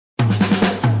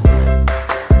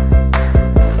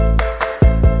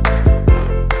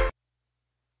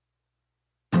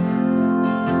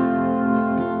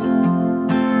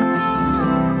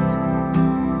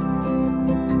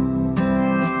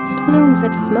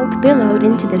Columns of smoke billowed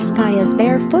into the sky as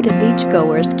barefooted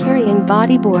beachgoers carrying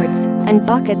bodyboards and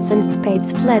buckets and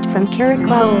spades fled from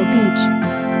Carricloe Beach.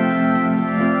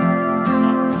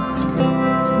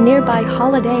 Nearby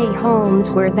holiday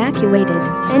homes were evacuated,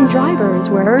 and drivers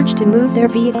were urged to move their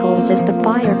vehicles as the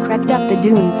fire crept up the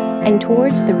dunes and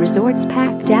towards the resort's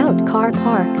packed-out car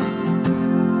park.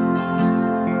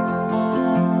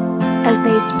 As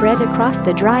they spread across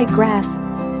the dry grass,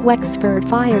 Wexford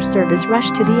Fire Service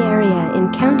rushed to the area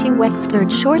in County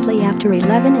Wexford shortly after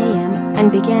 11 a.m.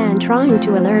 and began trying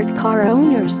to alert car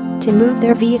owners to move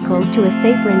their vehicles to a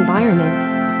safer environment.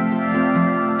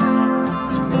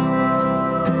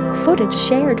 Footage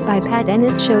shared by Pat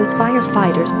Ennis shows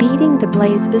firefighters beating the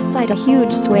blaze beside a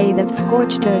huge swathe of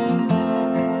scorched earth.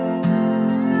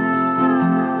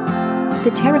 The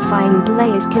terrifying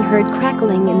blaze can be heard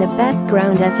crackling in the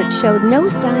background as it showed no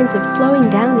signs of slowing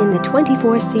down in the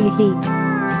 24C heat.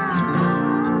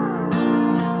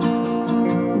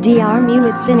 Dr.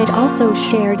 Muetzin also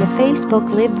shared a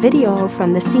Facebook Live video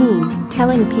from the scene,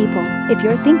 telling people, "If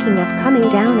you're thinking of coming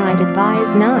down, I'd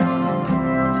advise not."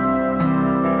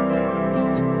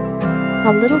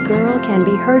 A little girl can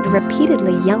be heard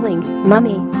repeatedly yelling,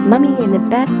 "Mummy, Mummy" in the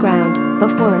background,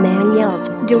 before a man yells,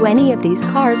 "Do any of these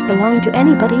cars belong to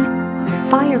anybody?"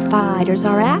 Firefighters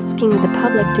are asking the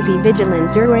public to be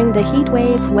vigilant during the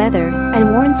heatwave weather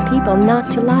and warns people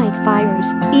not to light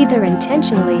fires, either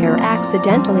intentionally or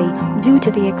accidentally, due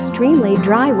to the extremely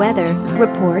dry weather,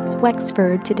 reports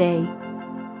Wexford Today.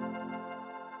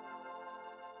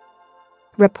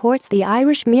 Reports the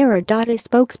Irish Mirror. A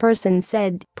spokesperson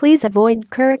said, "Please avoid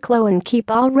Carricloe and keep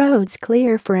all roads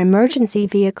clear for emergency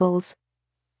vehicles."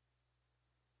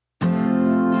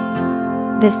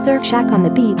 The surf shack on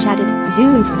the beach added,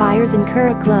 "Dune fires in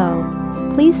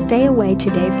Carricloe. Please stay away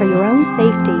today for your own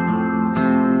safety."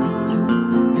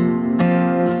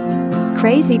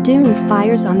 Crazy dune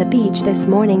fires on the beach this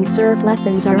morning. Surf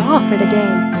lessons are off for the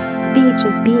day. Beach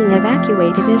is being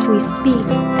evacuated as we speak,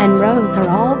 and roads are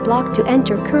all blocked to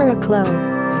enter Carricloe.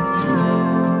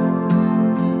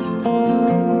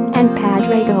 And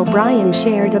Padraig O'Brien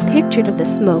shared a picture of the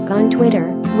smoke on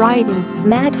Twitter, writing,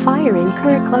 "Mad fire in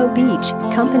Carricloe Beach,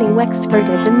 company Wexford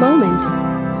at the moment."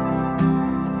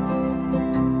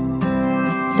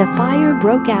 The fire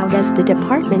broke out as the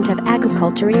Department of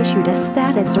Agriculture issued a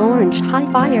status orange high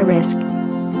fire risk.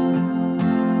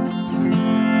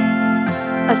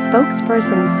 A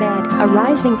spokesperson said,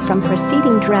 "Arising from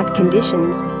preceding drought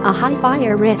conditions, a high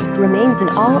fire risk remains in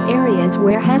all areas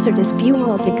where hazardous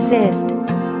fuels exist."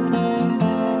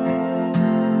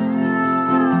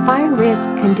 Fire risk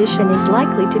condition is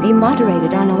likely to be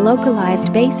moderated on a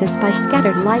localized basis by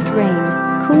scattered light rain,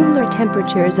 cooler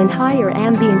temperatures and higher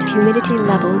ambient humidity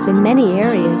levels in many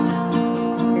areas.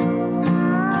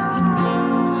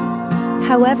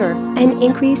 However, an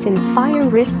increase in fire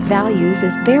risk values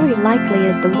is very likely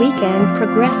as the weekend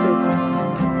progresses.